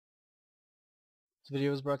This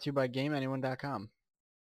video was brought to you by GameAnyone.com.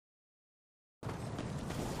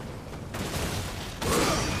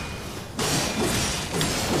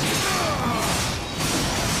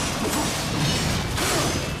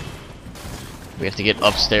 We have to get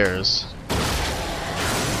upstairs.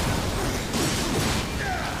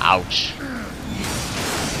 Ouch.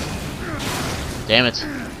 Damn it.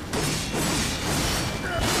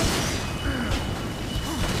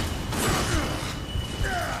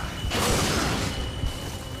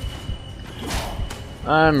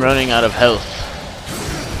 I'm running out of health.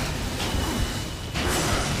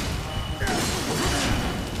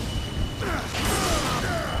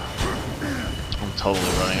 I'm totally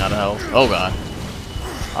running out of health. Oh god.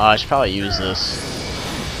 I should probably use this.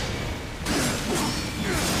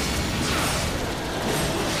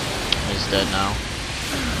 He's dead now.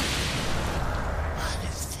 What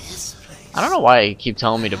is this place? I don't know why you keep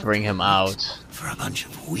telling me to bring him out For a bunch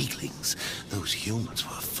of weaklings, those humans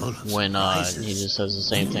were full of when surprises. he just says the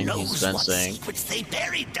same thing Who he's knows been what saying. secrets they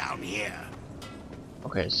buried down here.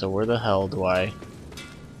 Okay, so where the hell do I...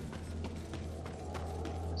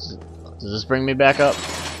 Does this bring me back up?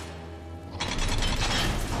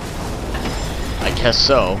 I guess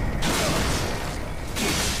so.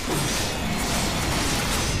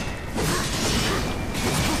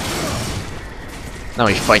 Now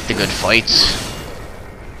we fight the good fights.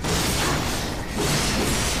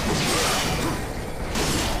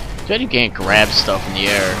 I bet you can't grab stuff in the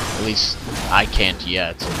air. At least I can't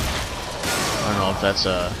yet. I don't know if that's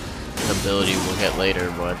an ability we'll get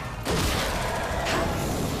later, but...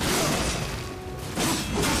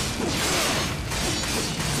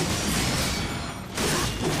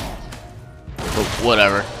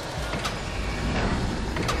 whatever.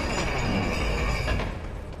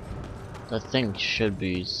 That thing should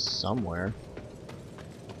be somewhere.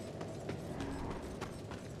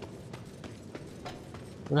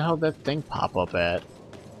 Where the hell did that thing pop up at?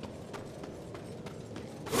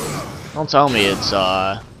 Don't tell me it's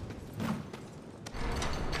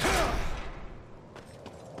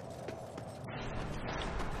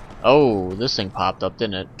oh, this thing popped up,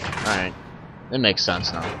 didn't it? Alright. It makes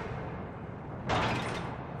sense now.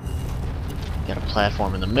 Got a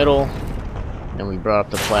platform in the middle. Then we brought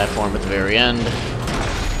up the platform at the very end.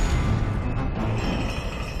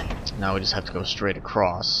 Now we just have to go straight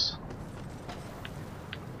across.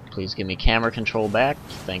 Please give me camera control back.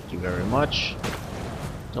 Thank you very much.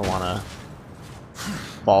 Don't want to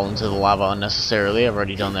fall into the lava unnecessarily. I've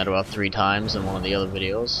already done that about 3 times in one of the other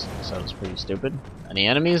videos, so it's pretty stupid. Any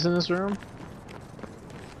enemies in this room?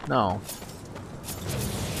 No.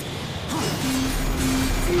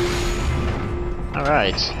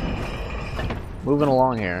 Alright. Moving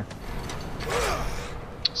along here.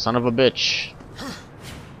 Son of a bitch.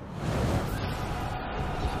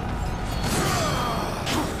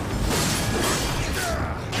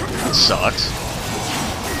 That sucks.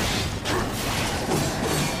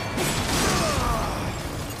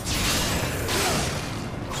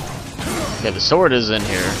 Yeah, the sword is in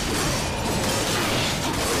here.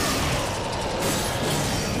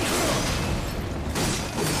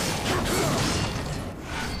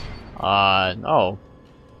 Oh.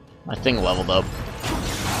 My thing leveled up.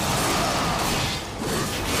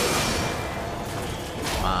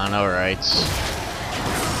 Come on, alright. Let's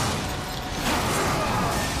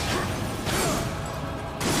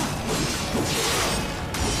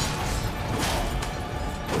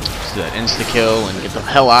do that insta-kill and get the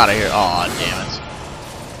hell out of here. Aw, damn it.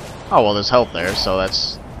 Oh, well, there's health there, so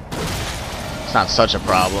it's not such a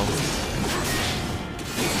problem.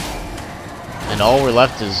 And all we're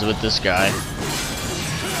left is with this guy.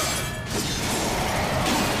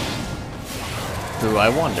 Who I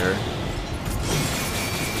wonder.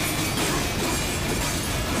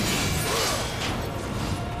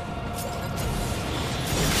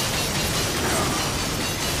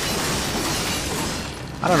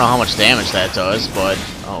 I don't know how much damage that does, but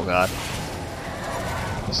oh god.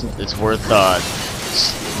 It's worth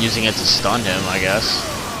using it to stun him, I guess.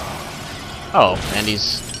 Oh, and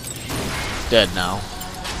he's dead now,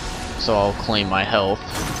 so I'll claim my health.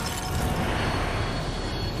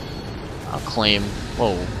 I'll claim...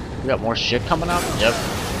 Whoa, we got more shit coming up? Yep.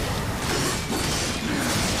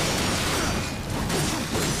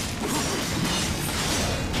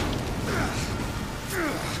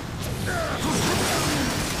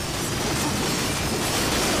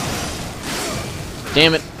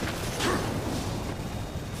 Damn it.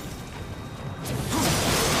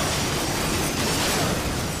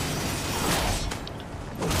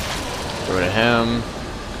 Get rid of him.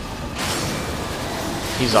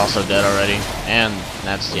 He's also dead already, and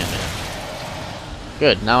that's the end of him.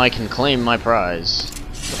 Good, now I can claim my prize.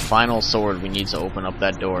 The final sword we need to open up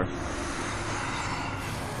that door.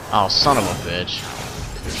 Oh, son of a bitch.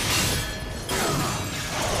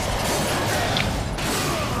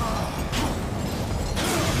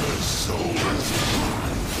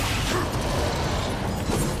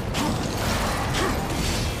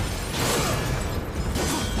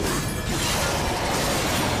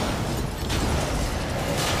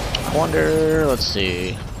 I wonder, let's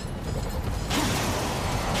see.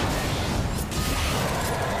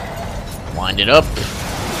 Wind it up.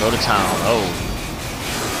 Go to town. Oh.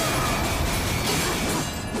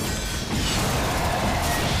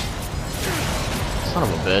 Son of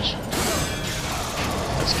a bitch.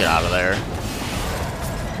 Let's get out of there.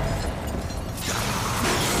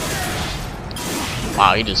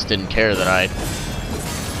 Wow, he just didn't care that I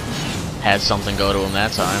had something go to him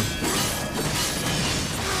that time.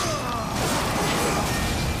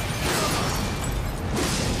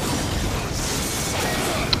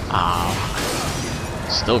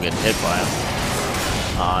 Still getting hit by him.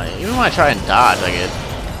 Even when I try and dodge, I get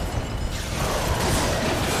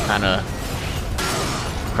kind of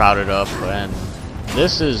crowded up. And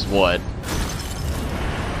this is what?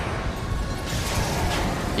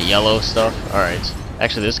 The yellow stuff? Alright.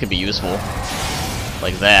 Actually, this could be useful.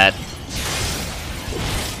 Like that.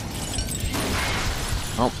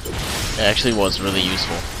 Oh, it actually was really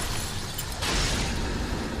useful.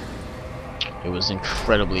 It was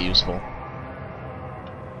incredibly useful.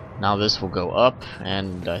 Now this will go up,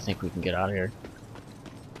 and I think we can get out of here.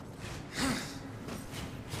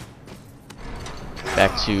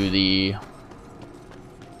 Back to the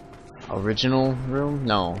original room?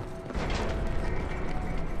 No.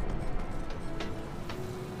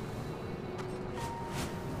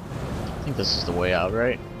 I think this is the way out,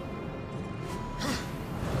 right?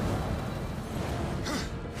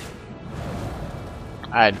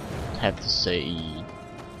 I'd have to say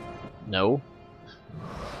no.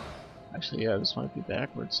 Actually, yeah, this might be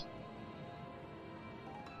backwards.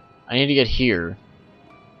 I need to get here.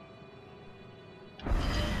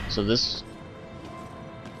 So this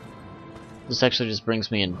actually just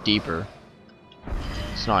brings me in deeper.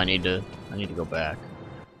 So now I need to go back.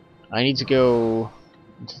 I need to go.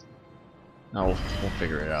 No, we'll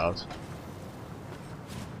figure it out.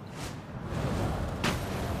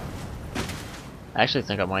 I actually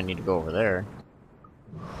think I might need to go over there.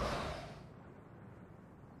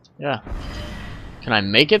 Yeah. Can I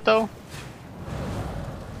make it though?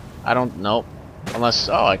 I don't know. Unless,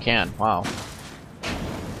 oh, I can. Wow.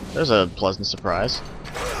 There's a pleasant surprise.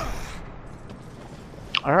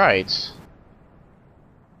 Alright.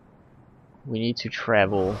 We need to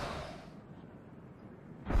travel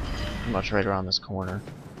pretty much right around this corner.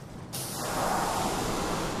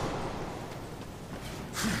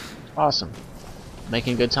 Awesome.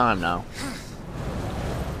 Making good time now.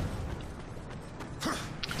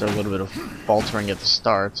 There's a little bit of faltering at the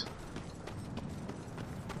start.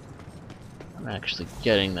 I'm actually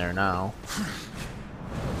getting there now.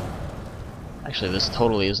 Actually, this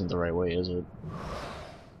totally isn't the right way, is it?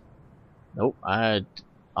 Nope. Oh,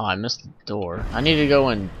 I missed the door. I need to go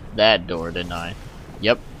in that door, didn't I?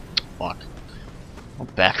 Yep. Fuck. Well,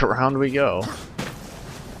 back around we go.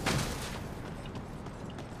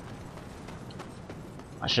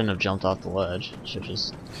 I shouldn't have jumped off the ledge. I should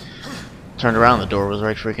just turned around. The door was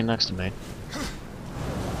right freaking next to me.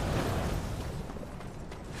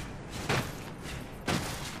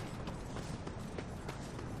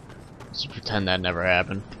 Let's pretend that never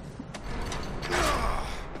happened.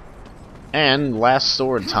 And last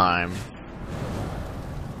sword time.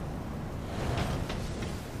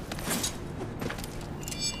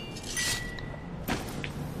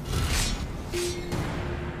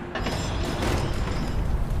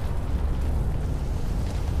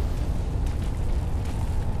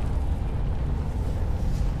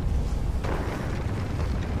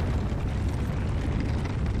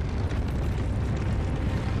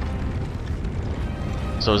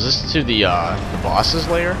 So is this to the boss's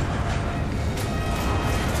lair?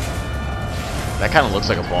 That kind of looks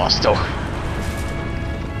like a boss door.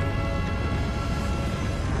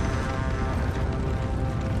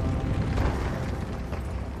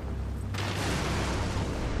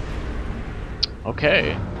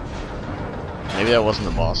 Okay. Maybe that wasn't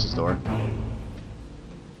the boss's door.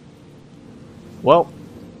 Well,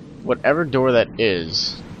 whatever door that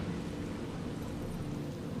is.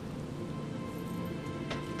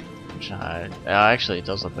 Actually, it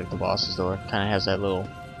does look like the boss's door. Kind of has that little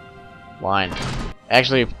line.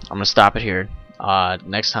 Actually, I'm gonna stop it here.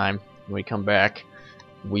 Next time when we come back,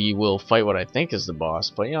 we will fight what I think is the boss.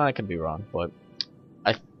 But you know, I could be wrong. But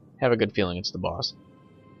I have a good feeling it's the boss.